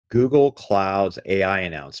Google Cloud's AI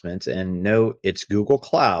announcements. And no, it's Google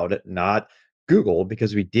Cloud, not Google,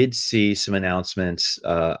 because we did see some announcements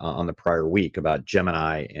on the prior week about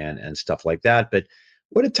Gemini and stuff like that. But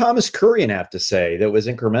what did Thomas Kurian have to say that was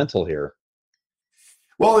incremental here?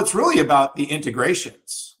 Well, it's really about the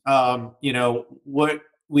integrations. What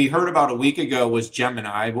we heard about a week ago was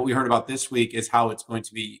Gemini. What we heard about this week is how it's going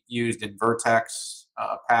to be used in Vertex,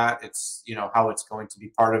 Pat. It's, how it's going to be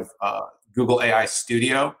part of Google AI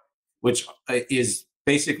Studio, which is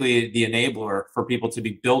basically the enabler for people to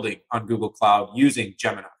be building on Google Cloud using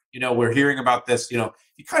Gemini. We're hearing about this, you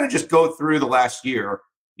kind of just go through the last year,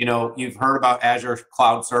 you've heard about Azure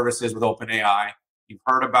Cloud Services with OpenAI. You've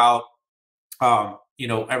heard about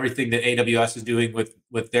everything that AWS is doing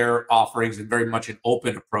with their offerings and very much an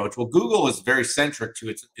open approach. Well, Google is very centric to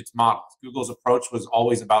its models. Google's approach was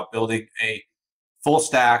always about building a full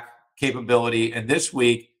stack capability. And this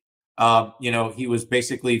week, he was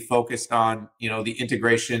basically focused on, the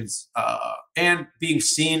integrations and being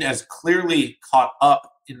seen as clearly caught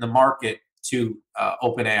up in the market to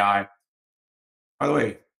OpenAI. By the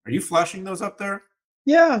way, are you flashing those up there?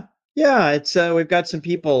 Yeah, yeah. It's we've got some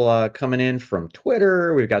people coming in from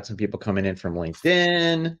Twitter. We've got some people coming in from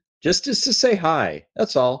LinkedIn, just to say hi.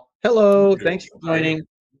 That's all. Hello, thanks for joining.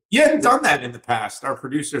 You hadn't done that in the past. Our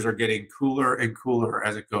producers are getting cooler and cooler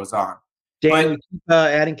as it goes on. Dan, we keep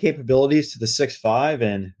adding capabilities to the 6.5,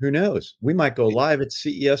 and who knows? We might go live at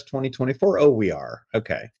CES 2024. Oh, we are.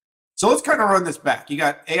 Okay. So let's kind of run this back. You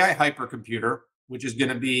got AI hypercomputer, which is going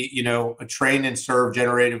to be, a train and serve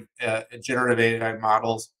generative AI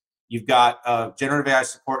models. You've got generative AI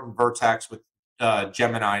support in Vertex with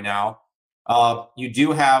Gemini now. You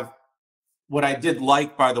do have what I did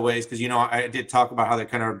like, by the way, is because, I did talk about how they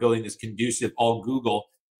kind of are building this conducive all Google,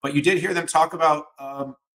 but you did hear them talk about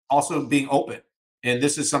also being open. And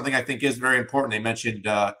this is something I think is very important. They mentioned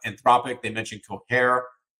Anthropic, they mentioned Cohere.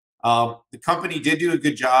 The company did do a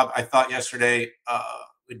good job, I thought, yesterday.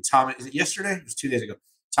 When Thomas, is it yesterday? It was 2 days ago.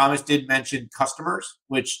 Thomas did mention customers,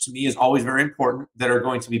 which to me is always very important, that are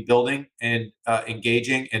going to be building and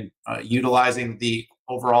engaging and utilizing the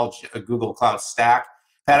overall Google Cloud stack.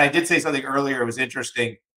 Pat, I did say something earlier. It was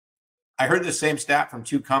interesting. I heard the same stat from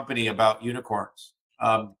two companies about unicorns.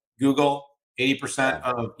 Google, 80%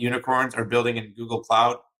 of unicorns are building in Google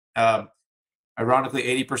Cloud. Ironically,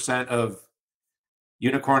 80% of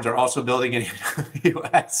unicorns are also building in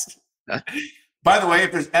AWS. By the way,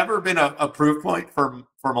 if there's ever been a proof point for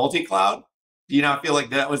multi-cloud, do you not feel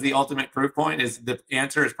like that was the ultimate proof point? Is the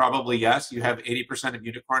answer is probably yes. You have 80% of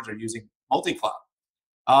unicorns are using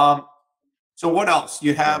multi-cloud. So what else?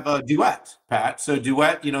 You have Duet, Pat. So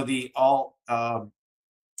Duet, the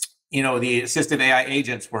assistive AI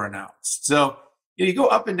agents were announced. So you go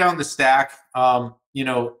up and down the stack.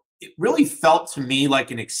 It really felt to me like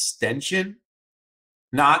an extension,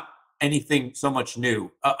 not anything so much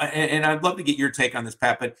new. And I'd love to get your take on this,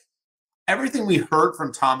 Pat, but everything we heard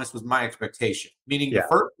from Thomas was my expectation, meaning the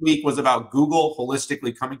first week was about Google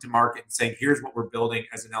holistically coming to market and saying, here's what we're building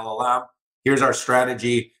as an LLM. Here's our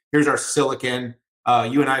strategy. Here's our silicon.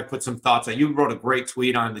 You and I put some thoughts on. You wrote a great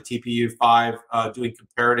tweet on the TPU5 doing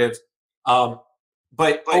comparatives.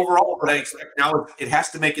 But overall, what I expect now is it has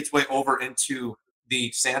to make its way over into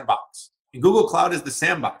the sandbox. And Google Cloud is the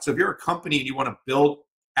sandbox. So if you're a company and you want to build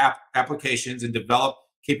applications and develop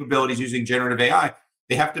capabilities using generative AI,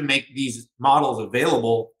 they have to make these models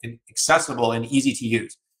available and accessible and easy to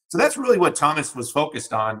use. So that's really what Thomas was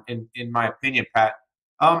focused on, in my opinion, Pat.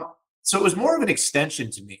 So it was more of an extension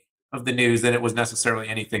to me of the news than it was necessarily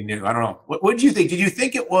anything new. I don't know. What did you think? Did you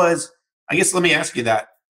think it was, I guess, let me ask you that.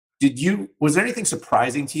 Was there anything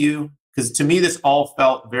surprising to you? Because to me, this all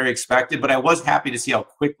felt very expected, but I was happy to see how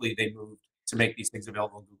quickly they moved to make these things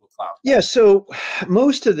available in Google Cloud. Yeah, so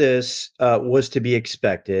most of this was to be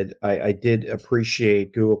expected. I did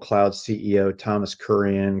appreciate Google Cloud CEO Thomas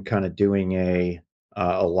Kurian kind of doing a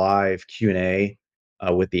live Q&A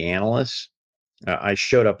with the analysts. I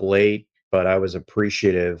showed up late, but I was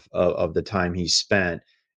appreciative of the time he spent.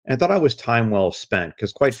 And I thought it was time well spent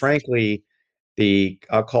because, quite frankly,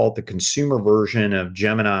 I'll call it the consumer version of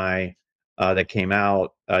Gemini that came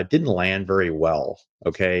out didn't land very well.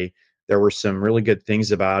 Okay. There were some really good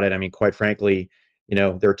things about it. I mean, quite frankly,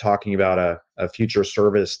 they're talking about a future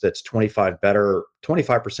service that's 25%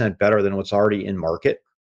 better than what's already in market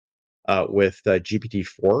with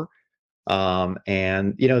GPT-4.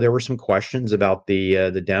 And there were some questions about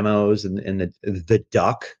the demos and the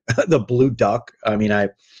duck, the blue duck. I mean, I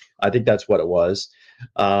think that's what it was.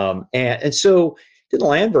 And so didn't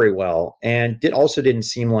land very well, and also didn't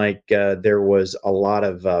seem like there was a lot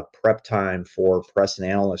of prep time for press and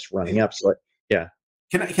analysts running up. So yeah.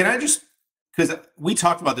 can I just, because we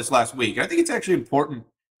talked about this last week. I think it's actually important.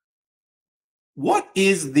 What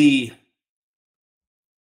is the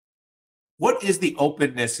what is the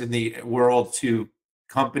openness in the world to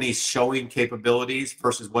companies showing capabilities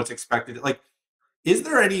versus what's expected? Like, is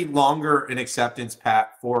there any longer an acceptance,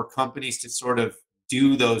 Pat, for companies to sort of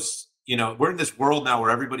do those? You know, we're in this world now where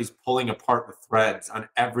everybody's pulling apart the threads on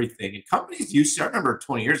everything. And companies used to, I remember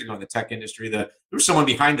 20 years ago in the tech industry, there was someone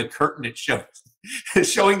behind the curtain that showed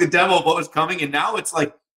showing the demo of what was coming. And now it's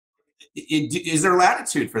like, is there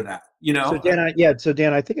latitude for that? You So know? Dan, so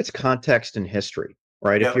Dan, I think it's context and history,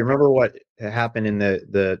 right? If Yep. you remember what happened in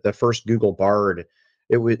the first Google Bard,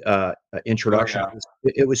 it was Oh, introduction.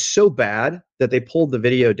 yeah. It was so bad that they pulled the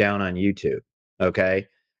video down on YouTube. Okay,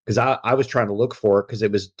 because I was trying to look for it because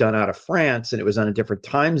it was done out of France and it was on a different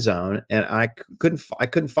time zone, and I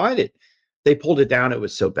couldn't find it. They pulled it down. It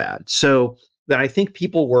was so bad. So then I think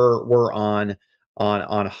people were on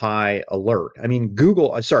high alert. I mean,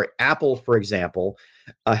 Apple, for example,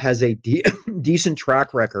 has a decent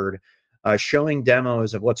track record showing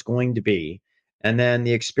demos of what's going to be, and then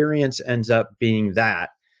the experience ends up being that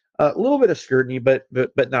a little bit of scrutiny, but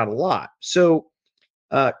not a lot. So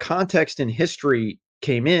context and history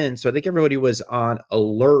came in, so I think everybody was on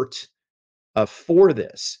alert for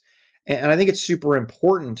this, and I think it's super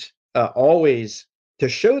important always to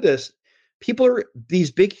show this. These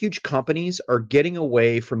big, huge companies are getting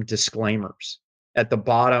away from disclaimers at the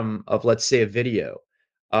bottom of, let's say, a video,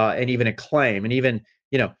 and even a claim, and even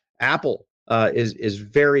Apple is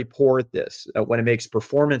very poor at this when it makes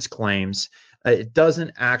performance claims. It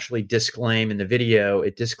doesn't actually disclaim in the video;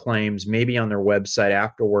 it disclaims maybe on their website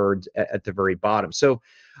afterwards at the very bottom. So,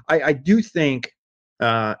 I do think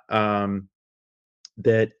uh, um,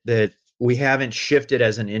 that we haven't shifted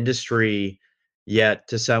as an industry yet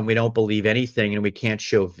to some we don't believe anything and we can't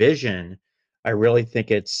show vision. I really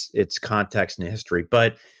think it's context and history.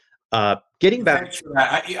 But getting back, Thanks for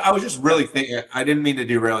that. I was just really thinking, I didn't mean to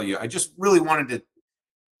derail you. I just really wanted to.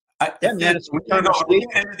 I yeah, man, think, it's a are good we going conversation.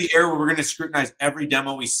 to enter the era where we're going to scrutinize every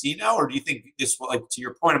demo we see now? Or do you think this, like to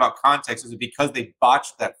your point about context, is it because they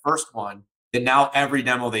botched that first one that now every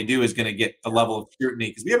demo they do is going to get a level of scrutiny?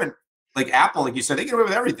 Because we haven't, like Apple, like you said, they get away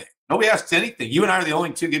with everything. Nobody asks anything. You and I are the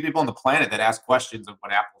only two good people on the planet that ask questions of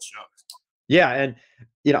what Apple shows. Yeah, and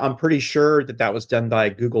I'm pretty sure that that was done by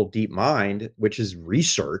Google DeepMind, which is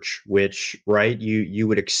research, which, right, you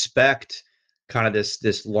would expect kind of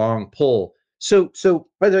this long pull. So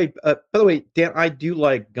by the way, Dan, I do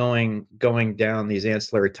like going down these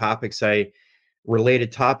ancillary topics.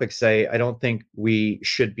 Related topics. I don't think we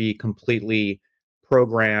should be completely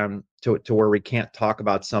programmed to where we can't talk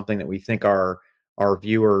about something that we think our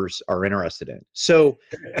viewers are interested in. So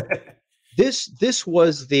this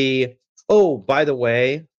was the, oh, by the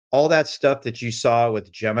way, all that stuff that you saw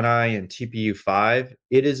with Gemini and TPU 5,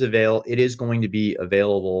 it is going to be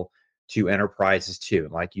available to enterprises too.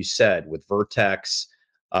 And like you said, with Vertex,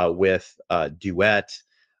 with Duet,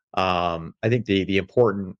 I think the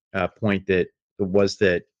important point that was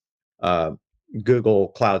that uh, Google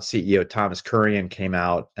Cloud CEO Thomas Kurian came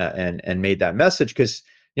out and made that message because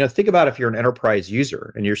think about if you're an enterprise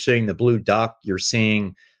user and you're seeing the blue duck, you're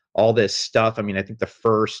seeing all this stuff. I mean, I think the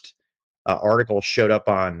first article showed up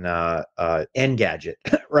on Engadget,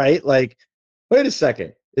 right? Like, wait a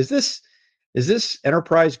second, is this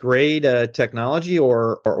enterprise grade technology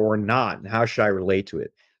or not? And how should I relate to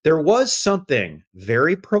it? There was something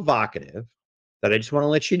very provocative that I just want to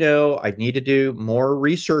let you know I need to do more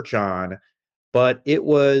research on, but it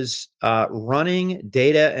was running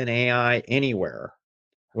data and AI anywhere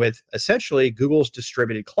with essentially Google's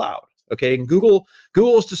distributed cloud. Okay, and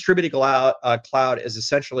Google's distributed cloud is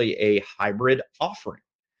essentially a hybrid offering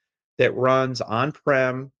that runs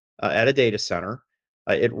on-prem at a data center.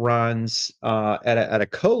 It runs at a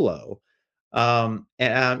colo. And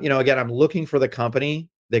again, I'm looking for the company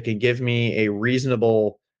that can give me a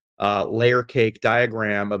reasonable layer cake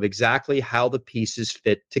diagram of exactly how the pieces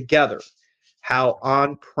fit together, how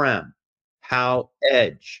on-prem, how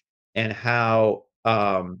edge, and how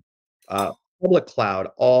public cloud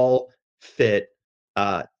all fit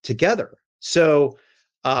together. So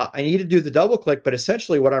I need to do the double click, but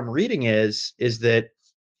essentially what I'm reading is that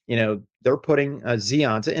they're putting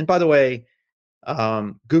Xeons. And by the way,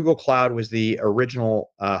 Google Cloud was the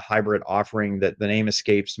original hybrid offering that the name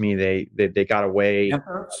escapes me. They got away.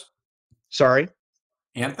 Anthos? Sorry.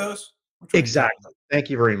 Anthos? Which one are you talking Exactly. Thank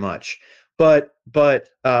you very much. But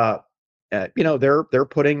they're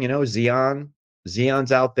putting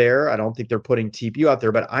Xeons out there. I don't think they're putting TPU out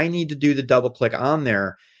there, but I need to do the double click on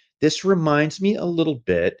there. This reminds me a little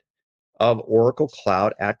bit of Oracle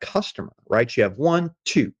Cloud at Customer, right? You have 1,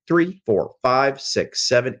 2, 3, 4, 5, 6,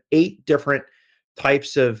 7, 8 different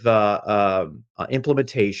types of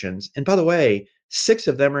implementations. And by the way, 6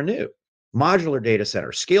 of them are new. Modular data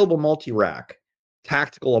center, scalable multi-rack,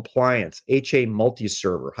 tactical appliance, HA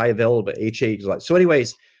multi-server, high available HA. So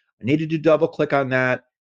anyways, I needed to double click on that.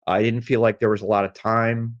 I didn't feel like there was a lot of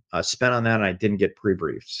time spent on that, and I didn't get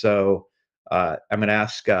pre-briefed. So I'm going to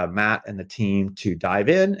ask Matt and the team to dive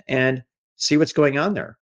in and see what's going on there.